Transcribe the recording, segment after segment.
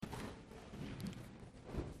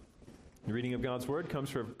The reading of God's Word comes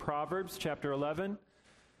from Proverbs chapter 11.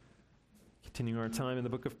 Continuing our time in the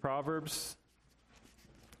book of Proverbs.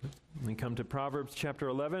 We come to Proverbs chapter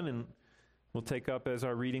 11, and we'll take up as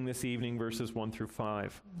our reading this evening verses 1 through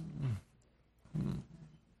 5.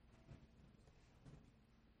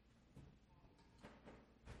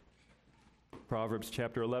 Proverbs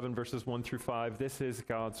chapter 11, verses 1 through 5. This is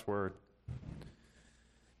God's Word.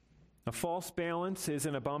 A false balance is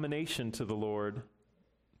an abomination to the Lord,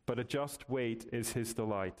 but a just weight is his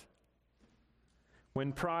delight.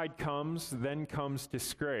 When pride comes, then comes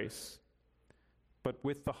disgrace, but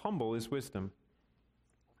with the humble is wisdom.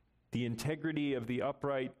 The integrity of the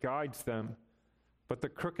upright guides them, but the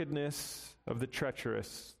crookedness of the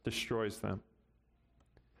treacherous destroys them.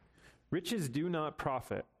 Riches do not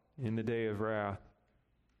profit in the day of wrath,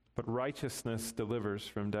 but righteousness delivers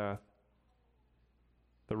from death.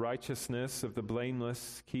 The righteousness of the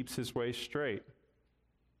blameless keeps his way straight,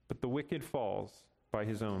 but the wicked falls by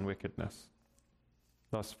his own wickedness.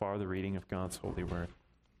 Thus far, the reading of God's holy word.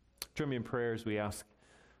 Join me in prayer as we ask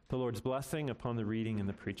the Lord's blessing upon the reading and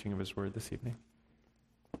the preaching of his word this evening.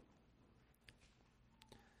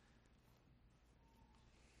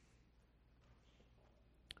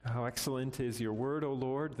 How excellent is your word, O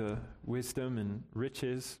Lord, the wisdom and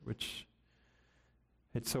riches which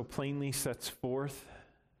it so plainly sets forth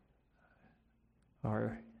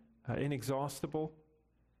are inexhaustible,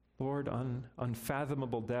 Lord,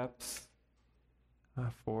 unfathomable depths,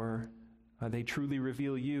 for they truly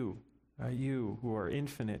reveal you, you who are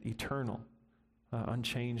infinite, eternal,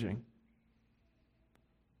 unchanging.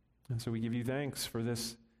 And so we give you thanks for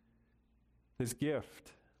this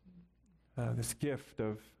gift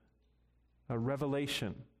of a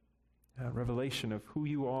revelation of who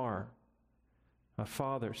you are,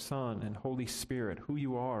 Father, Son, and Holy Spirit, who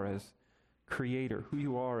you are as Creator, who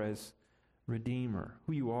you are as Redeemer,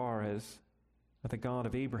 who you are as the God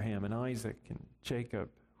of Abraham and Isaac and Jacob,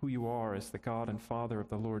 who you are as the God and Father of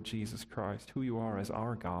the Lord Jesus Christ, who you are as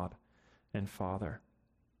our God and Father.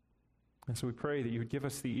 And so we pray that you would give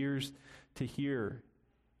us the ears to hear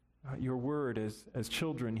your word as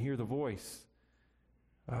children hear the voice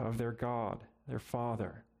of their God, their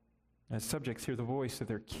Father, as subjects hear the voice of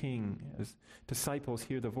their King, as disciples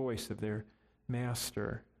hear the voice of their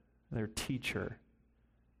Master, their Teacher,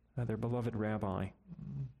 their beloved Rabbi.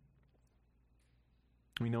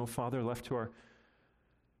 We know, Father, left to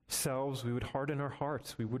ourselves, we would harden our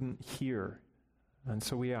hearts. We wouldn't hear. And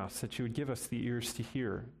so we ask that you would give us the ears to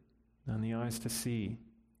hear and the eyes to see,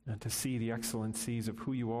 and to see the excellencies of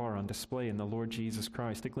who you are on display in the Lord Jesus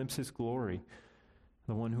Christ, to glimpse his glory,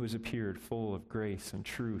 the one who has appeared full of grace and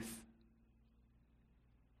truth.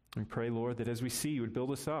 We pray, Lord, that as we see, you would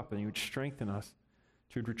build us up and you would strengthen us,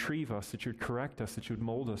 that you would retrieve us, that you would correct us, that you would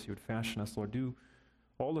mold us, you would fashion us. Lord, do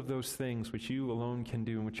all of those things which you alone can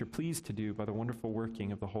do and which you're pleased to do by the wonderful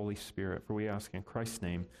working of the Holy Spirit. For we ask in Christ's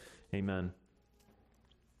name, amen.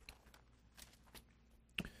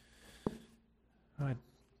 I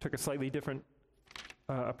took a slightly different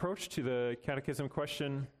approach to the catechism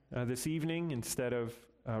question this evening. Instead of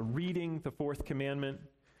reading the fourth commandment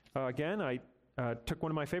again, I took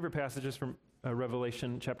one of my favorite passages from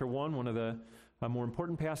Revelation chapter 1, one of the more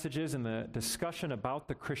important passages in the discussion about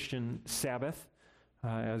the Christian Sabbath,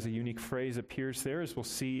 as a unique phrase appears there, as we'll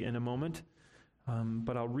see in a moment.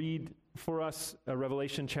 But I'll read for us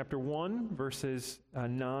Revelation chapter 1, verses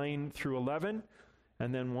 9 through 11,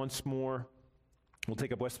 and then once more we'll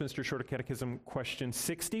take up Westminster Shorter Catechism question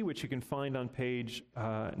 60, which you can find on page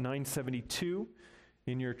 972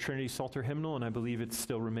 in your Trinity Psalter hymnal, and I believe it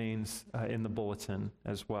still remains in the bulletin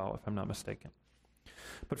as well, if I'm not mistaken.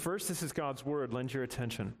 But first, this is God's word. Lend your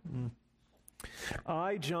attention.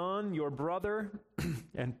 I, John, your brother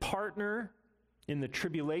and partner in the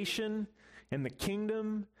tribulation and the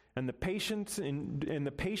kingdom and the patience and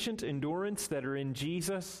the patient endurance that are in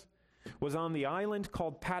Jesus, was on the island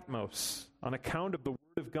called Patmos on account of the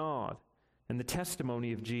word of God and the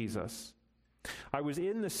testimony of Jesus. I was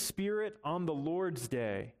in the Spirit on the Lord's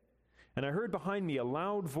day, and I heard behind me a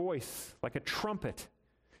loud voice like a trumpet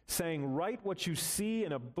saying, "Write what you see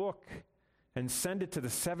in a book and send it to the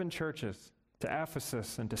 7 churches, to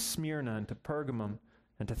Ephesus and to Smyrna and to Pergamum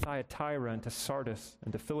and to Thyatira and to Sardis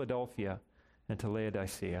and to Philadelphia and to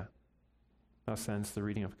Laodicea." Thus ends the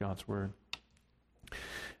reading of God's word.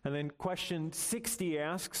 And then question 60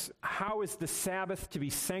 asks, how is the Sabbath to be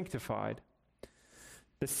sanctified?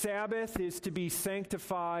 The Sabbath is to be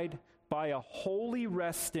sanctified by a holy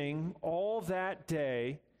resting all that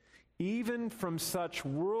day, even from such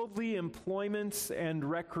worldly employments and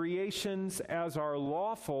recreations as are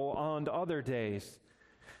lawful on other days,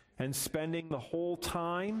 and spending the whole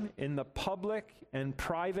time in the public and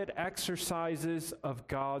private exercises of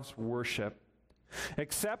God's worship,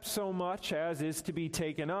 except so much as is to be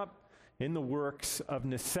taken up in the works of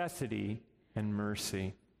necessity and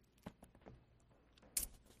mercy.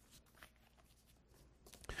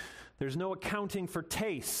 There's no accounting for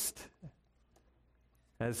taste,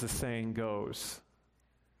 as the saying goes.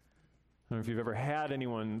 I don't know if you've ever had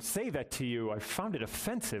anyone say that to you. I found it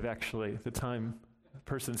offensive, actually, at the time a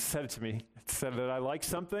person said it to me. It said that I like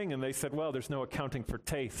something, and they said, well, there's no accounting for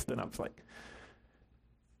taste. And I was like,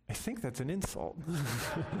 I think that's an insult.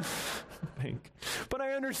 I think. But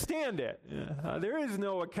I understand it. There is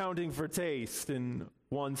no accounting for taste in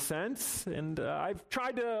one sense, and I've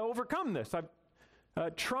tried to overcome this.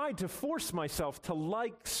 I've tried to force myself to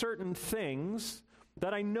like certain things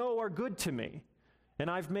that I know are good to me, and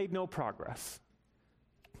I've made no progress.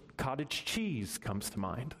 Cottage cheese comes to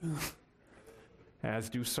mind, as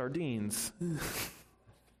do sardines.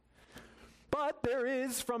 But there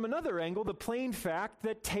is, from another angle, the plain fact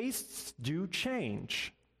that tastes do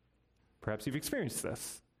change. Perhaps you've experienced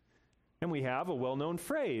this. And we have a well-known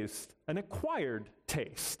phrase, an acquired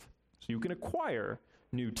taste. So you can acquire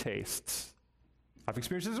new tastes. I've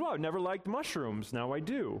experienced this as well. I never liked mushrooms. Now I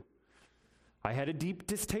do. I had a deep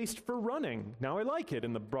distaste for running. Now I like it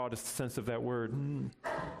in the broadest sense of that word.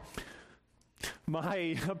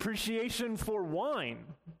 My appreciation for wine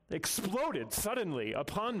exploded suddenly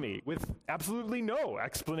upon me with absolutely no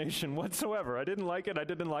explanation whatsoever. I didn't like it,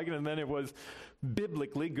 and then it was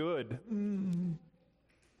biblically good. In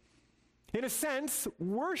a sense,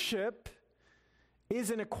 worship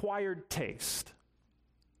is an acquired taste.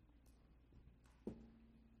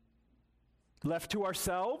 Left to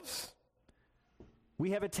ourselves,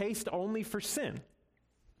 we have a taste only for sin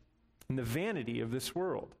and the vanity of this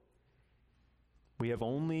world. We have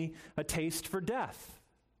only a taste for death,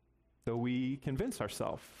 though we convince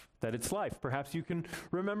ourselves that it's life. Perhaps you can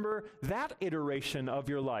remember that iteration of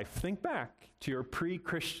your life. Think back to your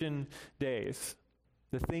pre-Christian days,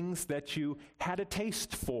 the things that you had a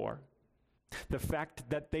taste for, the fact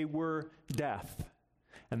that they were death,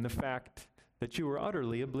 and the fact that you were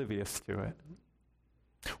utterly oblivious to it.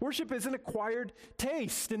 Worship is an acquired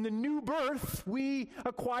taste. In the new birth, we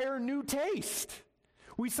acquire new taste.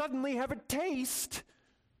 We suddenly have a taste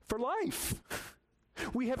for life.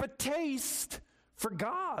 We have a taste for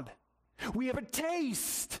God. We have a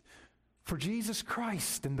taste for Jesus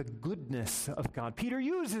Christ and the goodness of God. Peter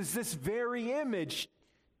uses this very image,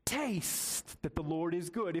 taste that the Lord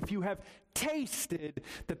is good. If you have tasted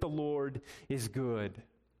that the Lord is good.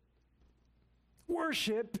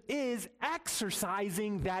 Worship is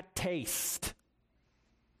exercising that taste.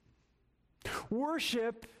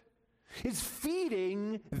 Worship is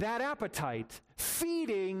feeding that appetite,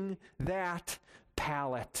 feeding that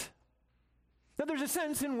palate. Now, there's a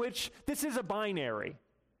sense in which this is a binary.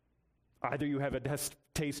 Either you have a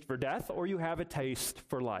taste for death or you have a taste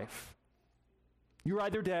for life. You're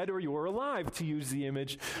either dead or you're alive, to use the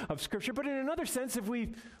image of Scripture. But in another sense, if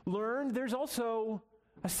we've learned, there's also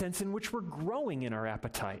a sense in which we're growing in our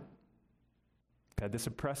appetite. I've had this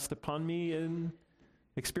impressed upon me in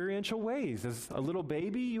experiential ways. As a little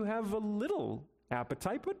baby, you have a little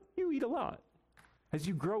appetite, but you eat a lot. As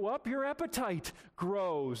you grow up, your appetite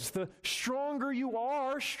grows. The stronger you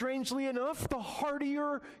are, strangely enough, the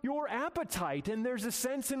heartier your appetite. And there's a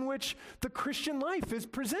sense in which the Christian life is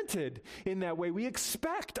presented in that way. We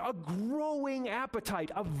expect a growing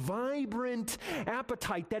appetite, a vibrant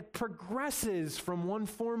appetite that progresses from one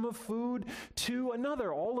form of food to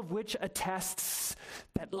another, all of which attests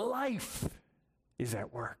that life is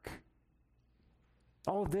at work.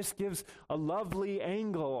 All of this gives a lovely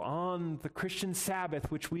angle on the Christian Sabbath,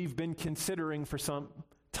 which we've been considering for some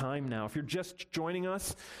time now. If you're just joining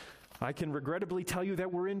us, I can regrettably tell you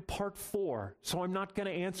that we're in part 4, so I'm not going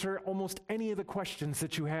to answer almost any of the questions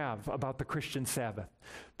that you have about the Christian Sabbath,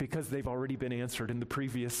 because they've already been answered in the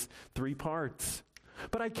previous 3 parts.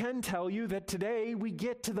 But I can tell you that today we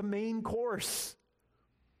get to the main course,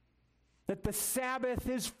 that the Sabbath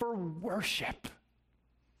is for worship.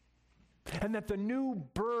 And that the new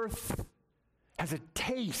birth has a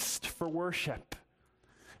taste for worship.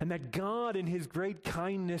 And that God, in his great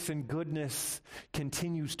kindness and goodness,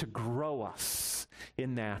 continues to grow us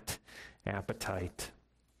in that appetite.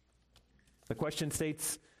 The question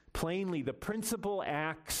states plainly, the principal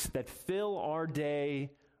acts that fill our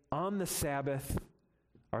day on the Sabbath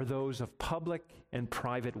are those of public and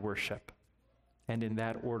private worship, and in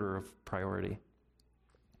that order of priority.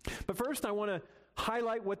 But first, I want to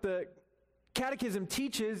highlight what the Catechism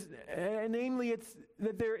teaches, namely it's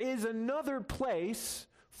that there is another place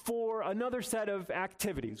for another set of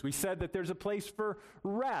activities. We said that there's a place for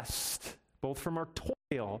rest, both from our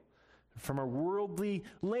toil, from our worldly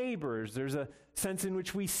labors. There's a sense in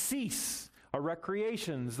which we cease our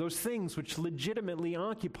recreations, those things which legitimately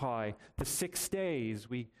occupy the 6 days.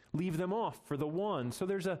 We leave them off for the one. So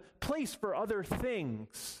there's a place for other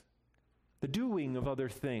things, the doing of other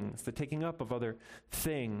things, the taking up of other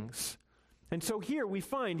things. And so here we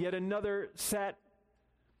find yet another set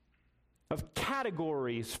of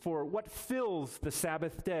categories for what fills the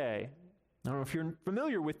Sabbath day. I don't know if you're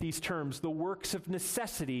familiar with these terms, the works of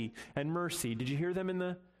necessity and mercy. Did you hear them in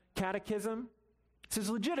the catechism? It says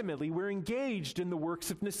legitimately, we're engaged in the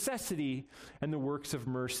works of necessity and the works of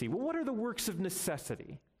mercy. Well, what are the works of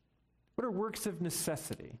necessity? What are works of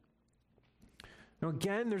necessity? Now,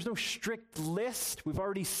 again, there's no strict list. We've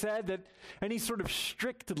already said that any sort of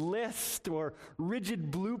strict list or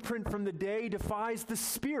rigid blueprint from the day defies the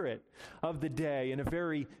spirit of the day in a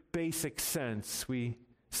very basic sense. We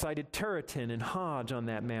cited Turretin and Hodge on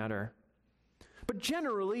that matter. But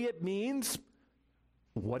generally, it means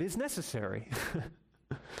what is necessary.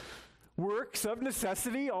 Works of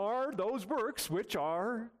necessity are those works which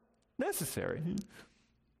are necessary.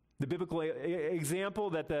 The biblical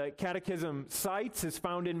example that the Catechism cites is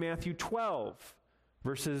found in Matthew 12,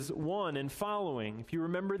 verses 1 and following. If you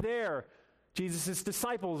remember there, Jesus'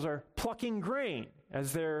 disciples are plucking grain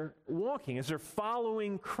as they're walking, as they're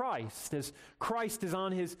following Christ, as Christ is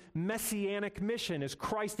on his messianic mission, as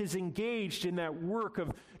Christ is engaged in that work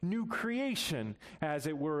of new creation, as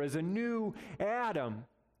it were, as a new Adam.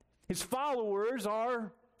 His followers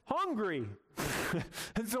are hungry.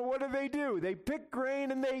 And so what do? They pick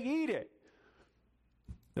grain and they eat it.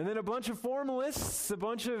 And then a bunch of formalists, a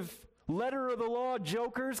bunch of letter of the law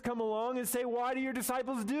jokers come along and say, why do your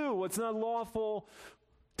disciples do what's not lawful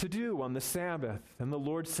to do on the Sabbath? And the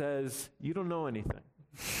Lord says, you don't know anything.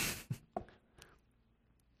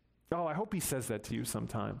 Oh, I hope he says that to you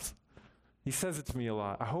sometimes. He says it to me a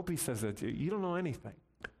lot. I hope he says that to you. You don't know anything.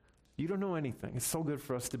 You don't know anything. It's so good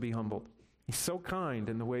for us to be humbled. He's so kind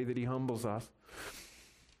in the way that he humbles us.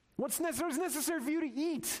 What's necessary for you to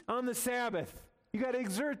eat on the Sabbath? You got to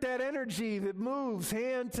exert that energy that moves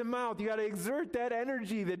hand to mouth. You got to exert that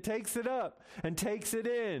energy that takes it up and takes it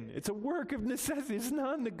in. It's a work of necessity. It's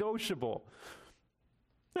non-negotiable.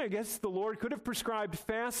 I guess the Lord could have prescribed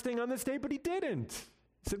fasting on this day, but he didn't.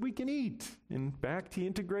 He said we can eat. In fact, he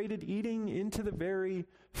integrated eating into the very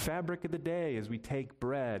fabric of the day as we take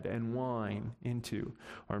bread and wine into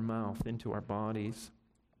our mouth, into our bodies.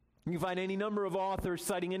 You can find any number of authors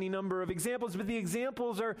citing any number of examples, but the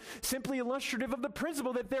examples are simply illustrative of the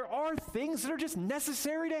principle that there are things that are just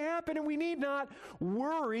necessary to happen, and we need not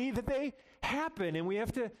worry that they happen, and we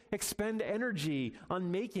have to expend energy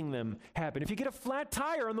on making them happen. If you get a flat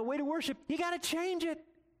tire on the way to worship, you got to change it.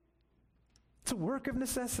 It's a work of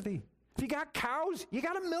necessity. If you got cows, you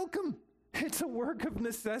got to milk them. It's a work of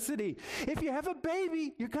necessity. If you have a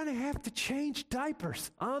baby, you're going to have to change diapers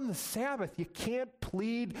on the Sabbath. You can't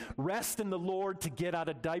plead rest in the Lord to get out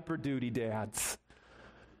of diaper duty, dads.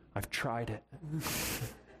 I've tried it.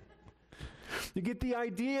 You get the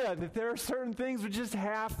idea that there are certain things that just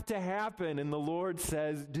have to happen, and the Lord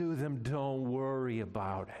says, do them, don't worry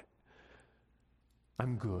about it.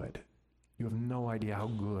 I'm good. You have no idea how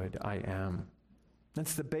good I am.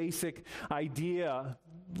 That's the basic idea.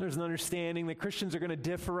 There's an understanding that Christians are going to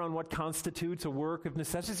differ on what constitutes a work of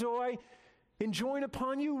necessity. So I enjoin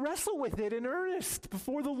upon you, wrestle with it in earnest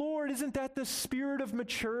before the Lord. Isn't that the spirit of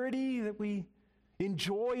maturity that we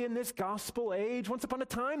enjoy in this gospel age? Once upon a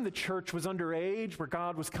time, the church was underage, where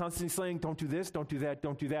God was constantly saying, don't do this, don't do that,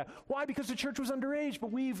 don't do that. Why? Because the church was underage,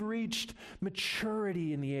 but we've reached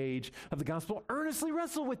maturity in the age of the gospel. Earnestly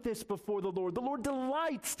wrestle with this before the Lord. The Lord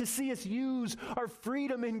delights to see us use our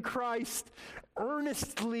freedom in Christ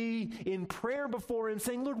earnestly in prayer before him,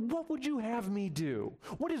 saying, Lord, what would you have me do?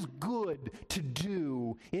 What is good to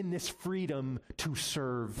do in this freedom to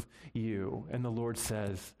serve you? And the Lord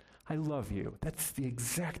says, I love you. That's the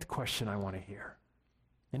exact question I want to hear.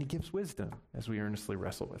 And he gives wisdom as we earnestly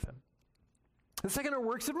wrestle with him. The second are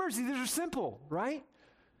works of mercy. These are simple, right?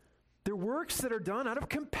 They're works that are done out of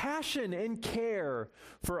compassion and care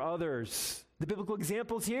for others. The biblical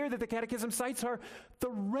examples here that the Catechism cites are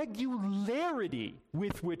the regularity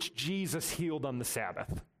with which Jesus healed on the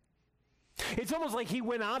Sabbath. It's almost like he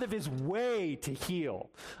went out of his way to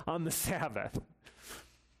heal on the Sabbath.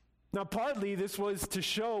 Now, partly this was to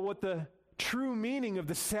show what the true meaning of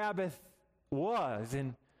the Sabbath was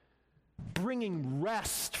in bringing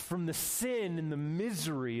rest from the sin and the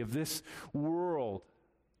misery of this world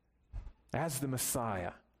as the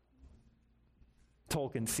Messiah.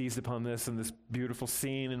 Tolkien seized upon this in this beautiful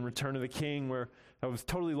scene in Return of the King where I was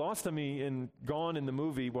totally lost on me and gone in the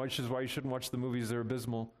movie, which is why you shouldn't watch the movies. They're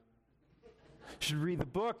abysmal. You should read the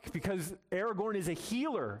book because Aragorn is a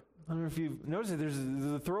healer. I don't know if you've noticed it.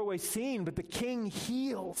 There's a throwaway scene, but the king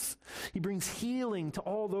heals. He brings healing to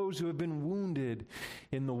all those who have been wounded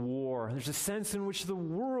in the war. There's a sense in which the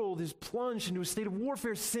world is plunged into a state of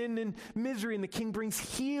warfare, sin, and misery, and the king brings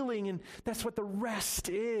healing, and that's what the rest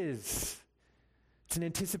is. It's an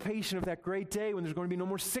anticipation of that great day when there's going to be no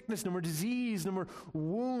more sickness, no more disease, no more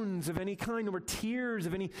wounds of any kind, no more tears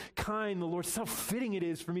of any kind. The Lord, how fitting it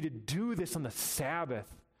is for me to do this on the Sabbath.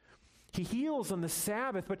 He heals on the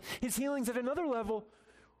Sabbath, but his healings at another level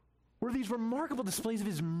were these remarkable displays of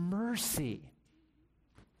his mercy.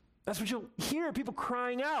 That's what you'll hear, people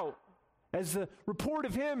crying out as the report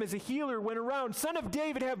of him as a healer went around, Son of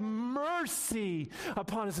David, have mercy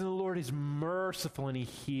upon us. And the Lord is merciful, and he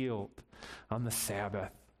healed on the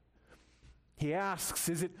Sabbath. He asks,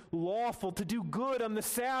 is it lawful to do good on the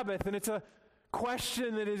Sabbath? And it's a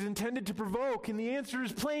question that is intended to provoke, and the answer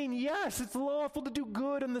is plain, yes, it's lawful to do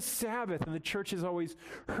good on the Sabbath. And the church has always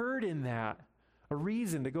heard in that a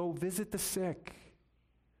reason to go visit the sick,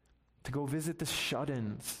 to go visit the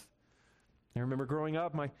shut-ins. I remember growing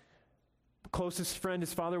up, my closest friend,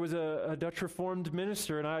 his father was a Dutch Reformed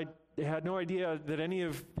minister, and I had no idea that any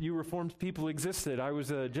of you Reformed people existed. I was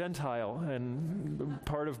a Gentile and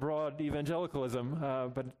part of broad evangelicalism,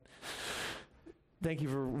 but thank you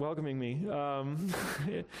for welcoming me.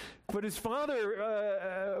 But his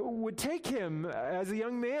father would take him as a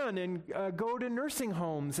young man and go to nursing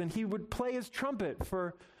homes, and he would play his trumpet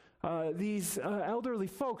for these elderly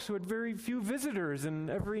folks who had very few visitors,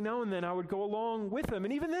 and every now and then I would go along with them.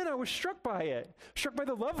 And even then I was struck by it, struck by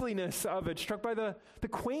the loveliness of it, struck by the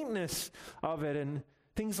quaintness of it. And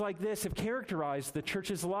things like this have characterized the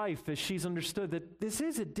church's life as she's understood that this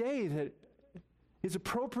is a day that is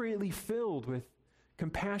appropriately filled with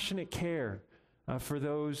compassionate care for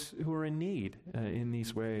those who are in need in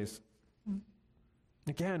these ways.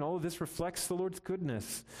 Again, all of this reflects the Lord's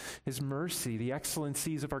goodness, his mercy, the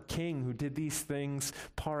excellencies of our King who did these things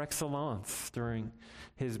par excellence during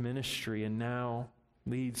his ministry and now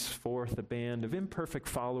leads forth a band of imperfect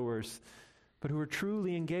followers, but who are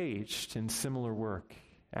truly engaged in similar work,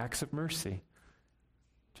 acts of mercy,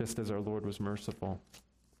 just as our Lord was merciful.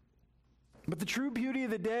 But the true beauty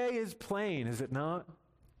of the day is plain, is it not?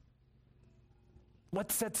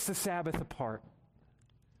 What sets the Sabbath apart?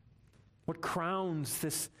 What crowns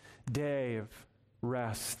this day of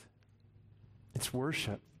rest? It's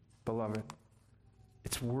worship, beloved.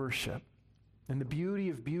 It's worship. And the beauty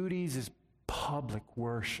of beauties is public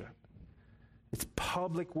worship. It's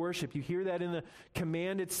public worship. You hear that in the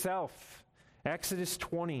command itself. Exodus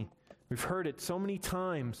 20. We've heard it so many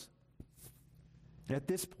times. At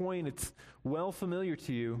this point, it's well familiar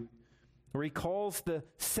to you, where he calls the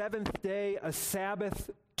seventh day a Sabbath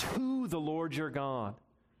to the Lord your God,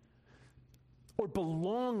 or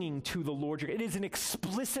belonging to the Lord your God. It is an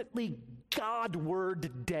explicitly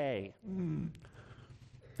God-word day.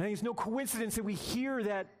 I think it's no coincidence that we hear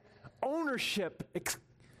that ownership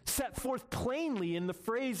set forth plainly in the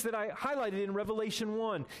phrase that I highlighted in Revelation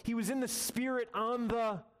 1. He was in the Spirit on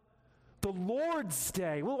the Lord's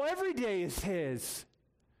day. Well, every day is his.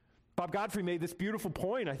 Bob Godfrey made this beautiful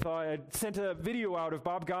point. I thought I sent a video out of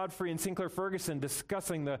Bob Godfrey and Sinclair Ferguson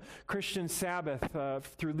discussing the Christian Sabbath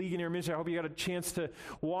through Legionnaire Ministry. I hope you got a chance to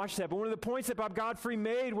watch that. But one of the points that Bob Godfrey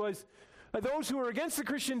made was those who are against the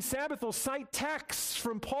Christian Sabbath will cite texts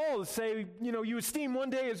from Paul to say, you esteem one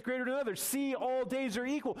day as greater than another. See, all days are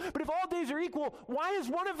equal. But if all days are equal, why is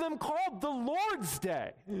one of them called the Lord's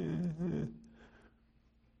Day?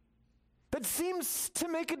 That seems to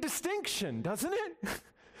make a distinction, doesn't it?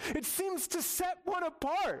 It seems to set one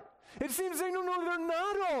apart. It seems they no, they're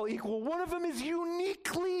not all equal. One of them is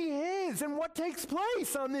uniquely his. And what takes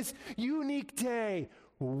place on this unique day?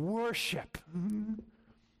 Worship.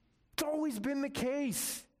 It's always been the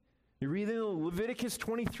case. You read in Leviticus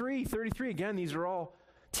 23:33. Again, these are all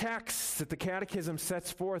texts that the Catechism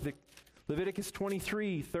sets forth. Leviticus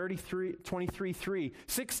 23:3.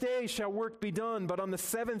 6 days shall work be done, but on the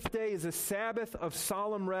seventh day is a Sabbath of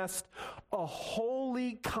solemn rest, a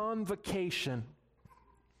holy convocation.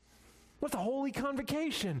 What's a holy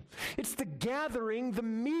convocation? It's the gathering, the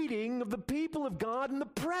meeting of the people of God in the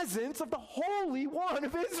presence of the Holy One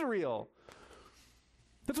of Israel.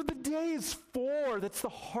 That's what the day is for. That's the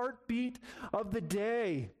heartbeat of the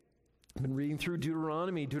day. I've been reading through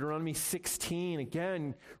Deuteronomy 16,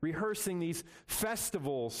 again, rehearsing these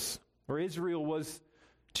festivals where Israel was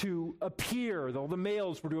to appear, all the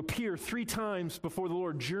males were to appear 3 times before the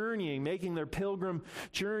Lord, journeying, making their pilgrim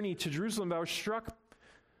journey to Jerusalem. But I was struck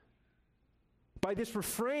by this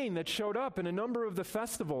refrain that showed up in a number of the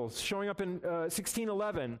festivals, showing up in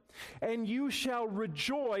 1611. And you shall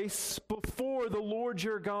rejoice before the Lord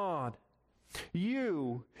your God.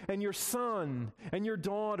 You and your son and your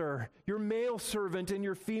daughter, your male servant and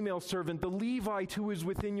your female servant, the Levite who is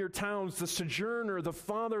within your towns, the sojourner, the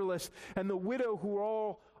fatherless, and the widow who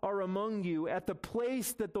all are among you, at the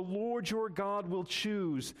place that the Lord your God will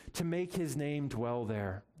choose to make his name dwell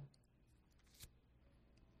there.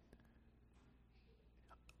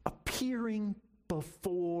 Appearing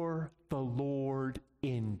before the Lord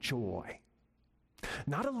in joy.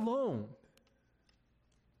 Not alone,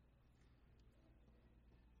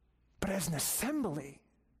 but as an assembly.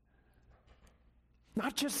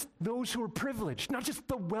 Not just those who are privileged, not just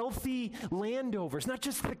the wealthy landowners, not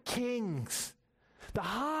just the kings, the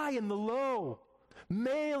high and the low,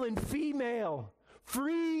 male and female,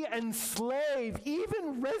 free and slave,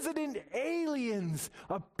 even resident aliens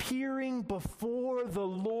appearing before the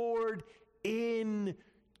Lord in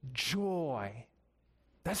joy.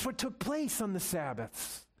 That's what took place on the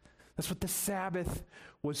Sabbaths. That's what the Sabbath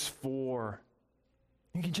was for.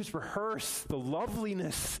 You can just rehearse the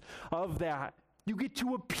loveliness of that. You get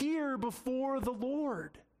to appear before the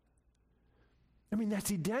Lord. I mean,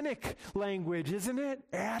 that's Edenic language, isn't it?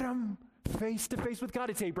 Adam face to face with God.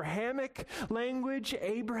 It's Abrahamic language,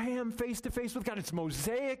 Abraham face to face with God. It's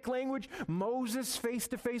Mosaic language, Moses face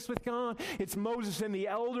to face with God. It's Moses and the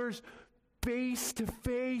elders face to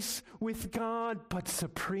face with God, but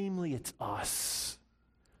supremely it's us.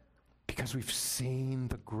 Because we've seen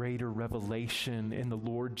the greater revelation in the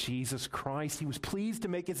Lord Jesus Christ. He was pleased to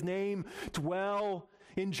make his name dwell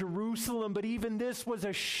in Jerusalem, but even this was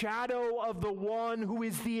a shadow of the one who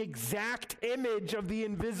is the exact image of the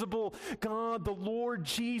invisible God, the Lord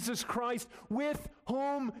Jesus Christ, with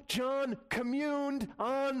whom John communed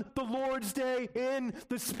on the Lord's Day in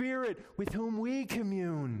the Spirit, with whom we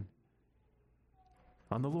commune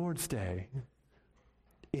on the Lord's Day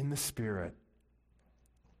in the Spirit.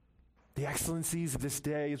 The excellencies of this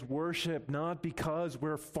day is worship, not because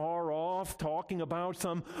we're far off talking about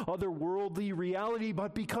some otherworldly reality,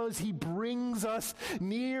 but because he brings us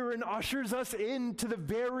near and ushers us into the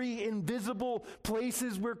very invisible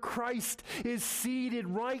places where Christ is seated.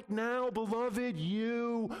 Right now, beloved,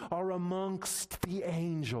 you are amongst the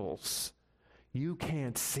angels. You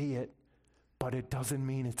can't see it, but it doesn't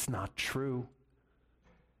mean it's not true.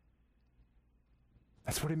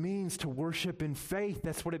 That's what it means to worship in faith.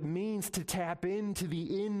 That's what it means to tap into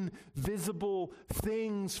the invisible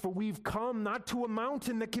things. For we've come not to a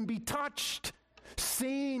mountain that can be touched,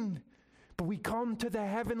 seen, but we come to the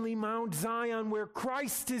heavenly Mount Zion where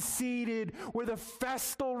Christ is seated, where the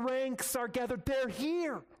festal ranks are gathered. They're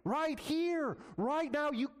here, right now.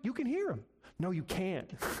 You can hear them. No, you can't.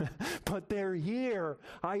 But they're here,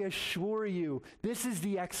 I assure you. This is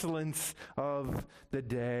the excellence of the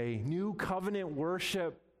day. New covenant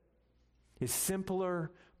worship is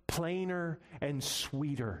simpler, plainer, and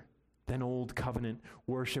sweeter than old covenant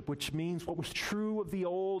worship, which means what was true of the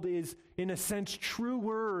old is, in a sense,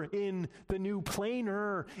 truer in the new,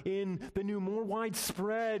 plainer in the new, more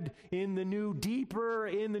widespread in the new, deeper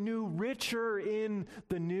in the new, richer in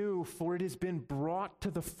the new, for it has been brought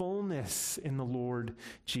to the fullness in the Lord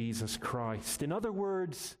Jesus Christ. In other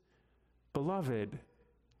words, beloved,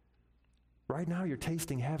 right now you're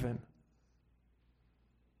tasting heaven.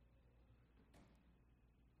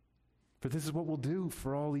 For this is what we'll do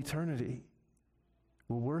for all eternity.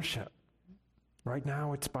 We'll worship. Right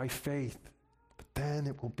now it's by faith, but then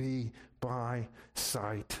it will be by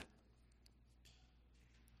sight.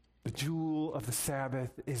 The jewel of the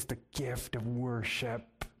Sabbath is the gift of worship,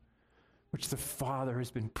 which the Father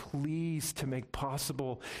has been pleased to make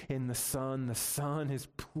possible in the Son. The Son is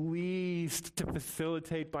pleased to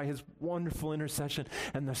facilitate by his wonderful intercession,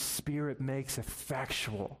 and the Spirit makes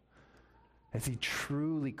effectual as he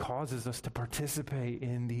truly causes us to participate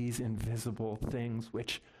in these invisible things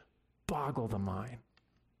which boggle the mind.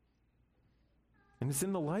 And it's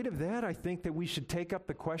in the light of that, I think, that we should take up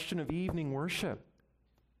the question of evening worship.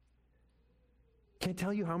 Can't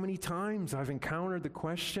tell you how many times I've encountered the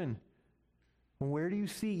question, well, where do you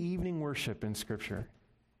see evening worship in Scripture?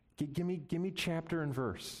 Give me chapter and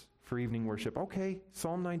verse for evening worship. Okay,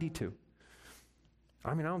 Psalm 92.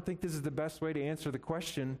 I don't think this is the best way to answer the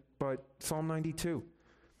question, but Psalm 92.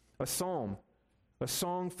 A psalm, a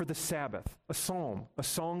song for the Sabbath. A psalm, a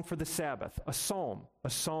song for the Sabbath. A psalm, a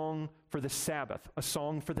song for the Sabbath. A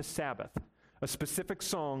song for the Sabbath. A specific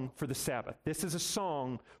song for the Sabbath. This is a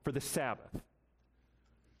song for the Sabbath.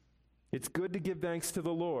 It's good to give thanks to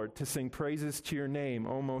the Lord, to sing praises to your name,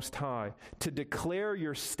 O Most High, to declare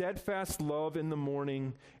your steadfast love in the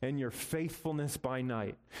morning and your faithfulness by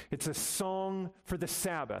night. It's a song for the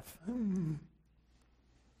Sabbath.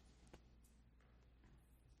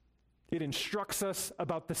 It instructs us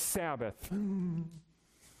about the Sabbath.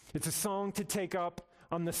 It's a song to take up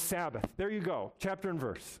on the Sabbath. There you go, chapter and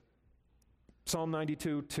verse. Psalm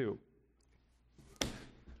 92, 2.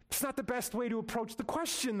 It's not the best way to approach the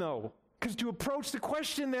question, though, because to approach the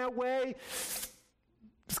question that way,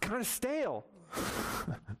 it's kind of stale.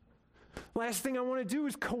 Last thing I want to do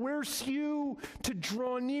is coerce you to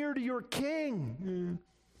draw near to your king.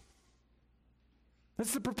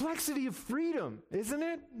 That's the perplexity of freedom, isn't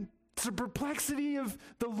it? It's the perplexity of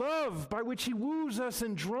the love by which he woos us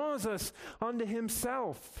and draws us unto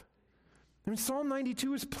himself. I mean, Psalm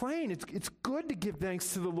 92 is plain. It's good to give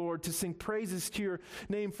thanks to the Lord, to sing praises to your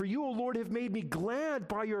name. For you, O Lord, have made me glad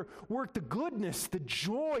by your work. The goodness, the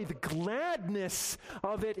joy, the gladness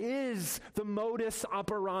of it is the modus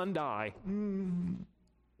operandi.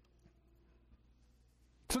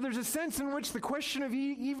 So there's a sense in which the question of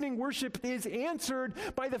evening worship is answered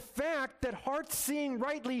by the fact that hearts seeing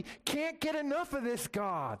rightly can't get enough of this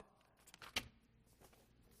God.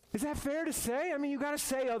 Is that fair to say? I mean, you got to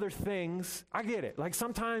say other things. I get it. Like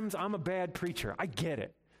sometimes I'm a bad preacher. I get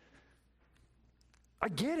it. I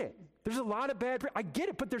get it. There's a lot of bad I get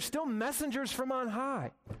it, but there's still messengers from on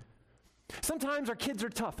high. Sometimes our kids are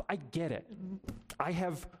tough. I get it. I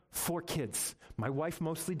have 4 kids. My wife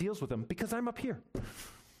mostly deals with them because I'm up here.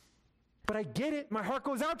 But I get it. My heart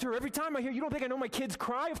goes out to her every time I hear, you don't think I know my kids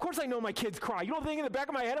cry? Of course I know my kids cry. You don't think in the back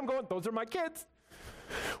of my head I'm going, those are my kids.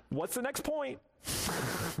 What's the next point?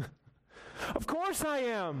 Of course I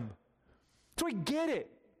am. So I get it.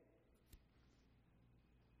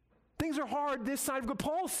 Things are hard this side of God.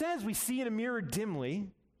 Paul says we see in a mirror dimly.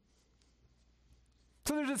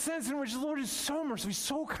 So there's a sense in which the Lord is so merciful, he's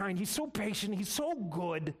so kind, he's so patient, he's so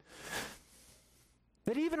good,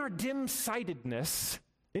 that even our dim-sightedness,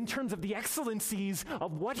 in terms of the excellencies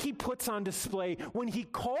of what he puts on display, when he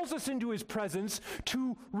calls us into his presence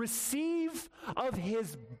to receive of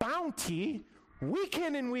his bounty week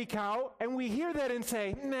in and week out, and we hear that and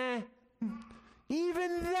say, nah,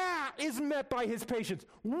 even that is met by his patience.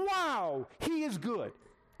 Wow, he is good.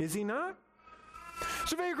 Is he not?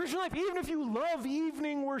 So for your Christian life, even if you love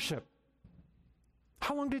evening worship,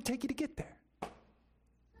 how long did it take you to get there?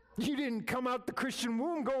 You didn't come out the Christian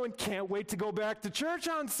womb going, can't wait to go back to church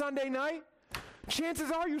on Sunday night. Chances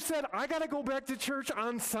are you said, I got to go back to church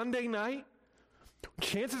on Sunday night.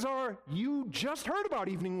 Chances are you just heard about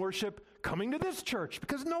evening worship coming to this church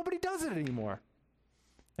because nobody does it anymore.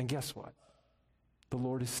 And guess what? The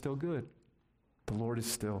Lord is still good. The Lord is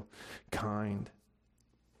still kind.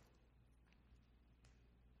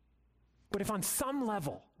 But if on some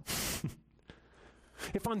level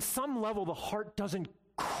the heart doesn't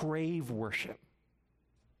crave worship,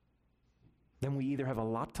 then we either have a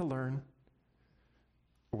lot to learn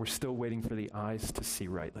or we're still waiting for the eyes to see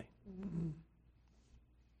rightly.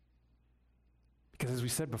 Because as we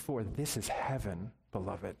said before, this is heaven,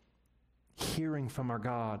 beloved. Hearing from our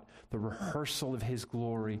God, the rehearsal of his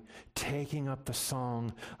glory, taking up the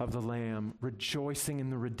song of the Lamb, rejoicing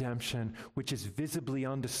in the redemption, which is visibly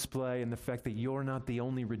on display in the fact that you're not the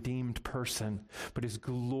only redeemed person, but his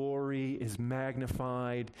glory is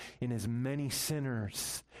magnified in as many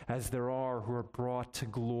sinners as there are who are brought to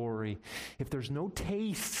glory. If there's no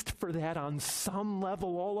taste for that on some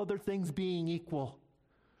level, all other things being equal,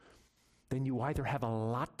 then you either have a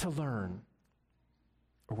lot to learn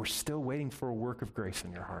or we're still waiting for a work of grace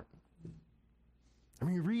in your heart. I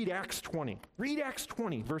mean, read Acts 20. Read Acts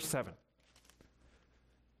 20, verse 7.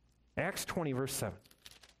 Acts 20, verse 7.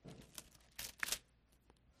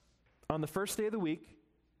 On the first day of the week,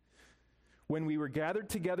 when we were gathered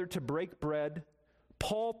together to break bread,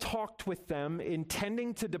 Paul talked with them,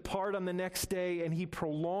 intending to depart on the next day, and he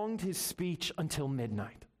prolonged his speech until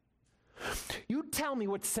midnight. You tell me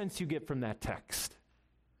what sense you get from that text.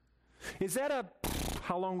 Is that a,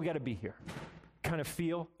 how long we got to be here kind of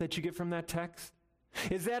feel that you get from that text?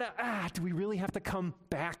 Is that a, do we really have to come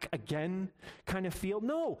back again kind of feel?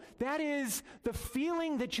 No, that is the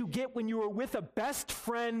feeling that you get when you are with a best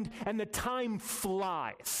friend and the time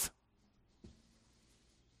flies.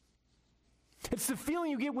 It's the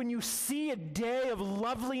feeling you get when you see a day of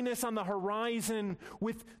loveliness on the horizon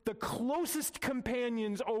with the closest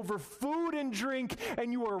companions over food and drink,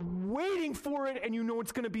 and you are waiting for it, and you know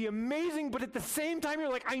it's going to be amazing, but at the same time,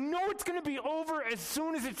 you're like, I know it's going to be over as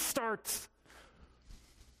soon as it starts.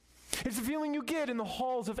 It's the feeling you get in the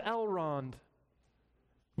halls of Elrond.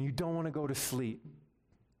 You don't want to go to sleep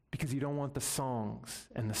because you don't want the songs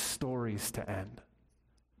and the stories to end.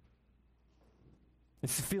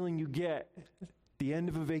 It's the feeling you get at the end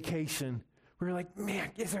of a vacation where you're like,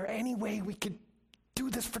 man, is there any way we could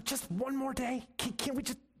do this for just one more day? Can't we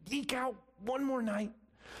just eke out one more night?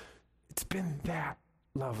 It's been that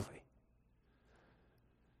lovely.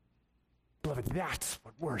 Beloved, that's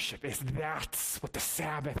what worship is. That's what the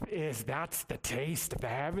Sabbath is. That's the taste of the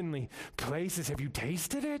heavenly places. Have you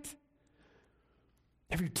tasted it?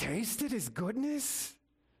 Have you tasted his goodness?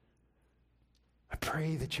 I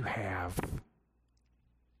pray that you have.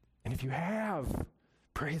 And if you have,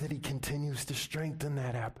 pray that he continues to strengthen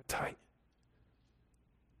that appetite.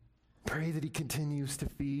 Pray that he continues to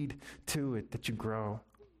feed to it, that you grow.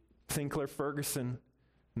 Sinclair Ferguson,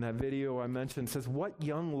 in that video I mentioned, says, what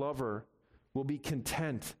young lover will be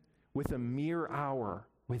content with a mere hour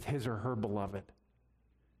with his or her beloved?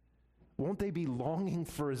 Won't they be longing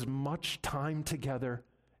for as much time together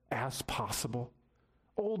as possible?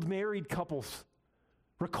 Old married couples,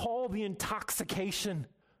 recall the intoxication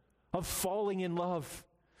of falling in love.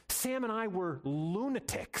 Sam and I were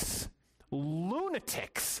lunatics.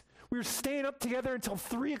 We were staying up together until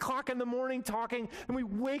 3 o'clock in the morning talking, and we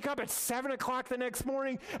wake up at 7 o'clock the next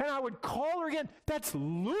morning, and I would call her again. That's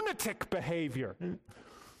lunatic behavior.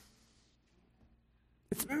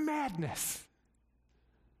 It's madness.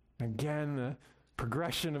 Again, the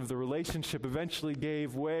progression of the relationship eventually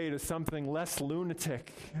gave way to something less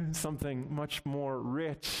lunatic, something much more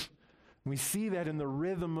rich. We see that in the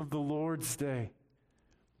rhythm of the Lord's Day.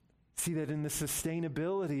 See that in the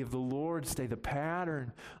sustainability of the Lord's Day, the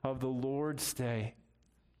pattern of the Lord's Day,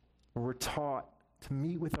 where we're taught to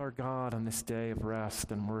meet with our God on this day of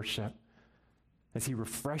rest and worship as he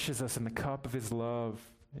refreshes us in the cup of his love,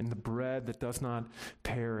 in the bread that does not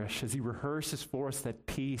perish, as he rehearses for us that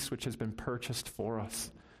peace which has been purchased for us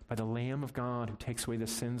by the Lamb of God who takes away the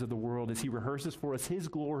sins of the world, as he rehearses for us his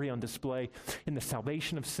glory on display in the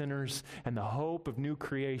salvation of sinners and the hope of new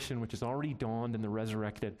creation which has already dawned in the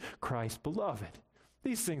resurrected Christ. Beloved,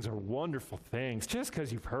 these things are wonderful things. Just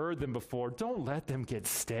because you've heard them before, don't let them get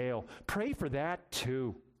stale. Pray for that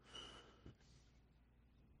too.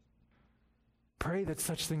 Pray that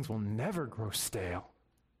such things will never grow stale.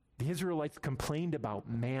 The Israelites complained about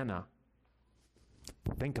manna.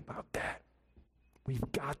 Think about that.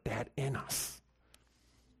 We've got that in us.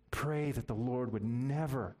 Pray that the Lord would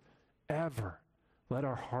never, ever let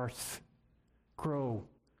our hearts grow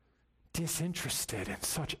disinterested in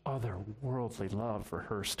such otherworldly love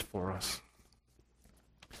rehearsed for us.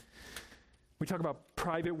 We talk about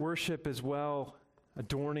private worship as well,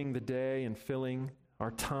 adorning the day and filling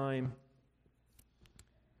our time.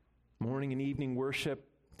 Morning and evening worship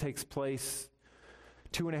takes place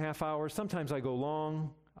 2.5 hours. Sometimes I go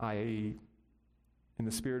long. In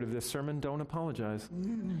the spirit of this sermon, don't apologize.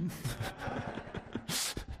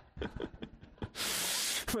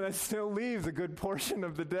 But that still leaves a good portion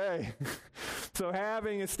of the day. So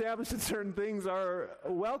having established that certain things are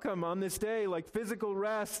welcome on this day, like physical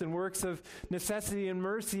rest and works of necessity and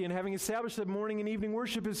mercy, and having established that morning and evening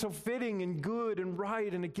worship is so fitting and good and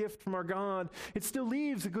right and a gift from our God, it still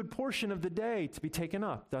leaves a good portion of the day to be taken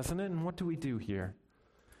up, doesn't it? And what do we do here?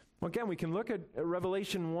 Well, again, we can look at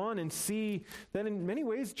Revelation 1 and see that in many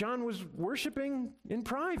ways John was worshiping in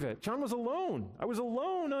private. John was alone. I was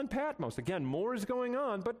alone on Patmos. Again, more is going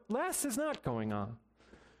on, but less is not going on.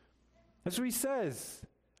 That's what he says.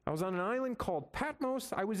 I was on an island called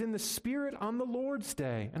Patmos. I was in the Spirit on the Lord's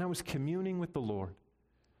Day, and I was communing with the Lord.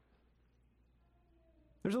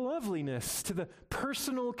 There's a loveliness to the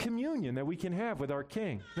personal communion that we can have with our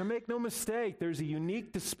King. Now, make no mistake, there's a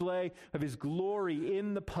unique display of his glory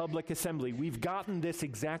in the public assembly. We've gotten this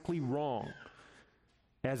exactly wrong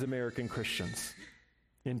as American Christians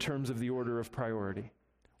in terms of the order of priority.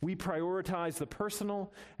 We prioritize the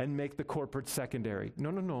personal and make the corporate secondary.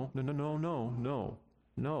 No.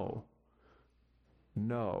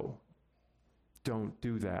 Don't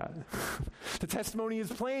do that. The testimony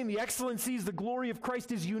is plain. The excellencies, the glory of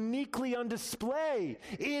Christ is uniquely on display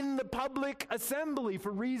in the public assembly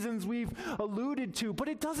for reasons we've alluded to. But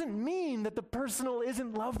it doesn't mean that the personal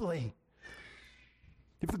isn't lovely.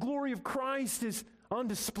 If the glory of Christ is on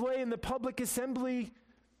display in the public assembly,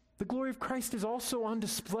 the glory of Christ is also on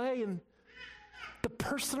display in the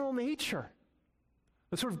personal nature.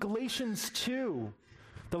 The sort of Galatians 2.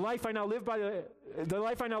 The life I now live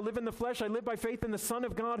in the flesh, I live by faith in the Son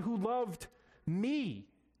of God who loved me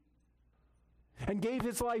and gave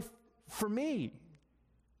his life for me.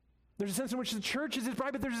 There's a sense in which the church is his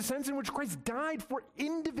bride, but there's a sense in which Christ died for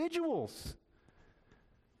individuals.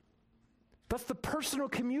 Thus, the personal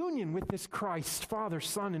communion with this Christ, Father,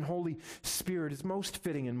 Son, and Holy Spirit is most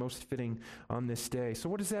fitting and most fitting on this day. So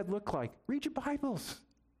what does that look like? Read your Bibles.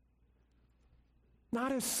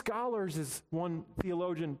 Not as scholars, as one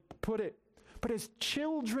theologian put it, but as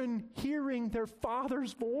children hearing their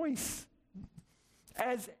Father's voice.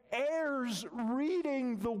 As heirs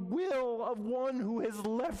reading the will of one who has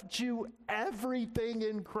left you everything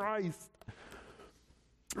in Christ.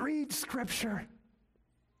 Read Scripture.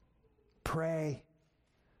 Pray.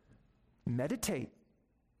 Meditate.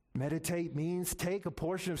 Meditate means take a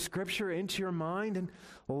portion of Scripture into your mind and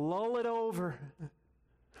lull it over.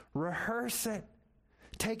 Rehearse it.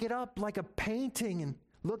 Take it up like a painting and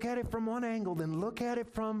look at it from one angle, then look at it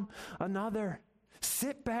from another.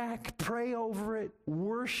 Sit back, pray over it,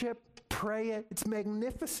 worship, pray it. It's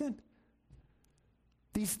magnificent.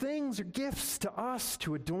 These things are gifts to us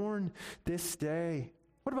to adorn this day.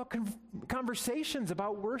 What about conversations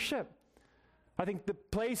about worship? I think the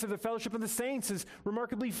place of the fellowship of the saints is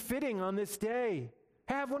remarkably fitting on this day.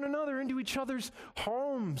 Have one another into each other's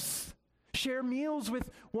homes. Share meals with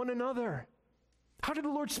one another. How did the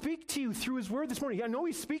Lord speak to you through his word this morning? I know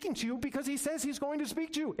he's speaking to you because he says he's going to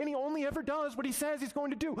speak to you, and he only ever does what he says he's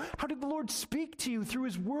going to do. How did the Lord speak to you through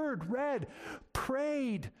his word, read,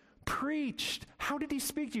 prayed, preached? How did he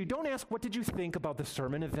speak to you? Don't ask, what did you think about the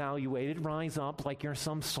sermon? Evaluated, rise up like you're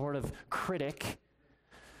some sort of critic,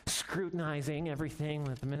 scrutinizing everything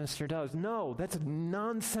that the minister does. No, that's a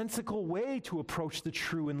nonsensical way to approach the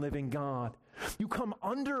true and living God. You come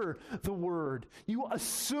under the word. You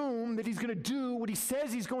assume that he's going to do what he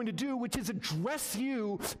says he's going to do, which is address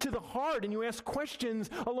you to the heart, and you ask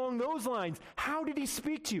questions along those lines. How did he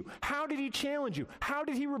speak to you? How did he challenge you? How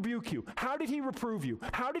did he rebuke you? How did he reprove you?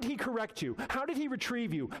 How did he correct you? How did he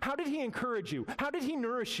retrieve you? How did he encourage you? How did he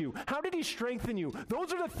nourish you? How did he strengthen you?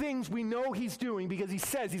 Those are the things we know he's doing because he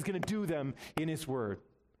says he's going to do them in his word.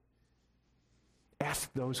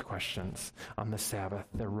 Ask those questions on the Sabbath.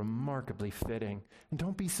 They're remarkably fitting. And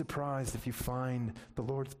don't be surprised if you find the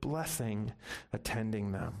Lord's blessing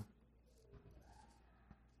attending them.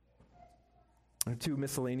 There are two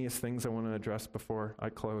miscellaneous things I want to address before I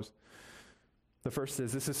close. The first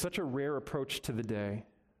is, this is such a rare approach to the day,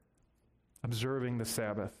 observing the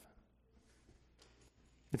Sabbath.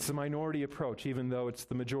 It's a minority approach, even though it's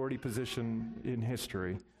the majority position in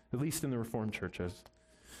history, at least in the Reformed churches.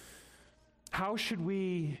 How should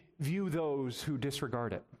we view those who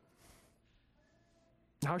disregard it?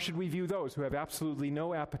 How should we view those who have absolutely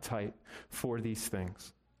no appetite for these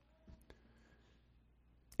things?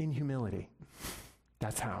 In humility.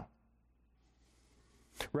 That's how.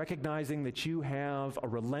 Recognizing that you have a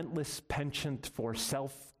relentless penchant for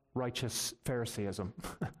self-righteous Pharisaism.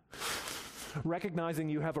 Recognizing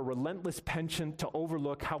you have a relentless penchant to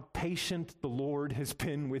overlook how patient the Lord has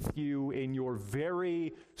been with you in your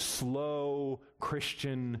very slow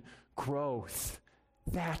Christian growth.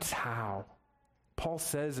 That's how. Paul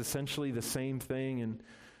says essentially the same thing in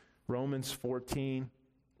Romans 14.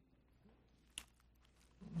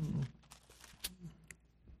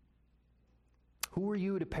 Who are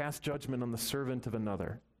you to pass judgment on the servant of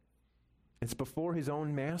another? It's before his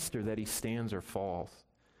own master that he stands or falls.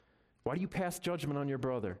 Why do you pass judgment on your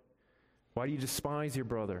brother? Why do you despise your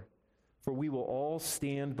brother? For we will all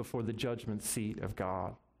stand before the judgment seat of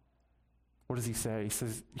God. What does he say? He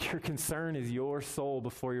says, your concern is your soul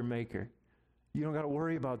before your Maker. You don't got to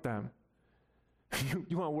worry about them.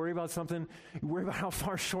 You want to worry about something? You worry about how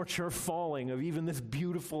far short you're falling of even this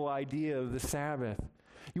beautiful idea of the Sabbath.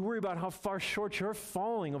 You worry about how far short you're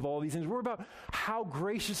falling of all these things. Worry about how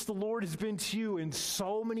gracious the Lord has been to you in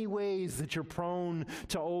so many ways that you're prone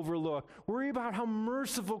to overlook. Worry about how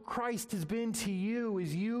merciful Christ has been to you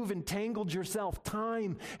as you've entangled yourself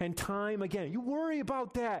time and time again. You worry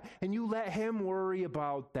about that, and you let him worry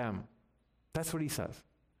about them. That's what he says.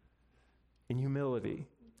 In humility,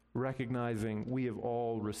 recognizing we have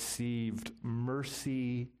all received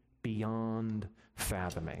mercy beyond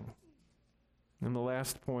fathoming. And the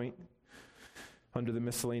last point under the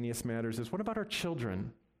miscellaneous matters is, what about our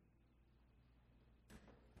children?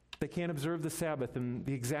 They can't observe the Sabbath in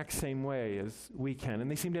the exact same way as we can, and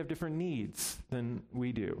they seem to have different needs than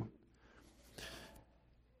we do.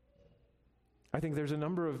 I think there's a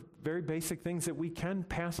number of very basic things that we can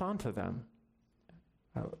pass on to them.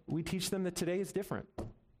 We teach them that today is different.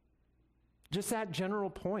 Just that general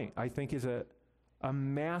point, I think, is a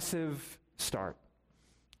massive start.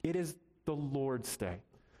 It is the Lord's Day.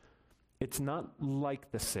 It's not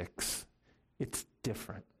like the 6. It's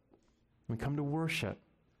different. We come to worship.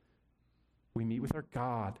 We meet with our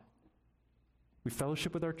God. We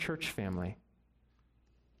fellowship with our church family.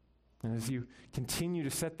 And as you continue to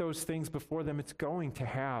set those things before them, it's going to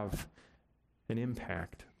have an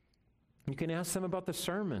impact. You can ask them about the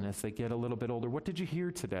sermon as they get a little bit older. What did you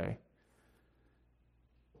hear today?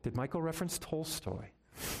 Did Michael reference Tolstoy?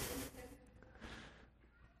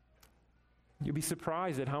 You'll be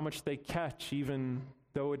surprised at how much they catch, even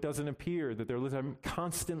though it doesn't appear that they're listening. I'm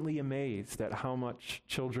constantly amazed at how much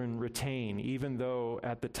children retain, even though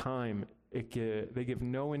at the time they give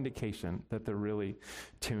no indication that they're really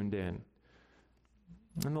tuned in.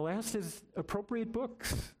 And the last is appropriate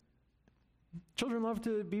books. Children love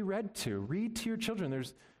to be read to. Read to your children.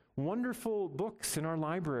 There's wonderful books in our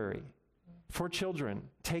library for children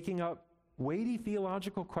taking up weighty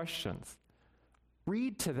theological questions.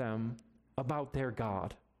 Read to them about their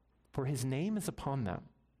God, for his name is upon them.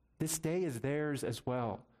 This day is theirs as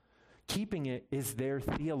well. Keeping it is their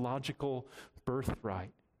theological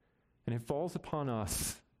birthright. And it falls upon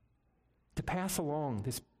us to pass along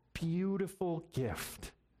this beautiful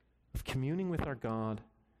gift of communing with our God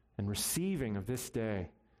and receiving of this day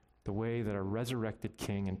the way that our resurrected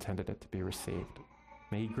King intended it to be received.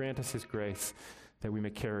 May he grant us his grace that we may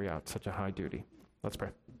carry out such a high duty. Let's pray.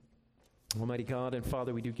 Almighty God and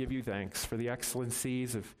Father, we do give you thanks for the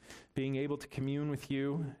excellencies of being able to commune with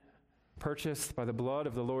you, purchased by the blood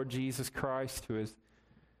of the Lord Jesus Christ, who has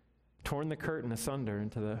torn the curtain asunder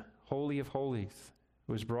into the Holy of Holies,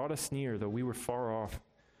 who has brought us near, though we were far off.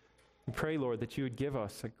 We pray, Lord, that you would give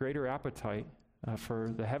us a greater appetite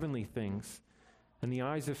for the heavenly things and the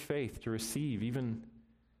eyes of faith to receive even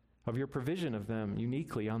of your provision of them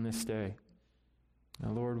uniquely on this day.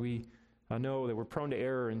 Lord, we know that we're prone to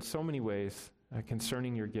error in so many ways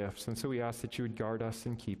concerning your gifts, and so we ask that you would guard us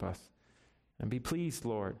and keep us. And be pleased,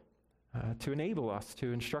 Lord, to enable us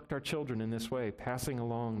to instruct our children in this way, passing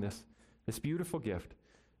along this beautiful gift.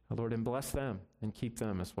 Lord, and bless them and keep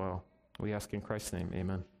them as well. We ask in Christ's name,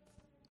 amen.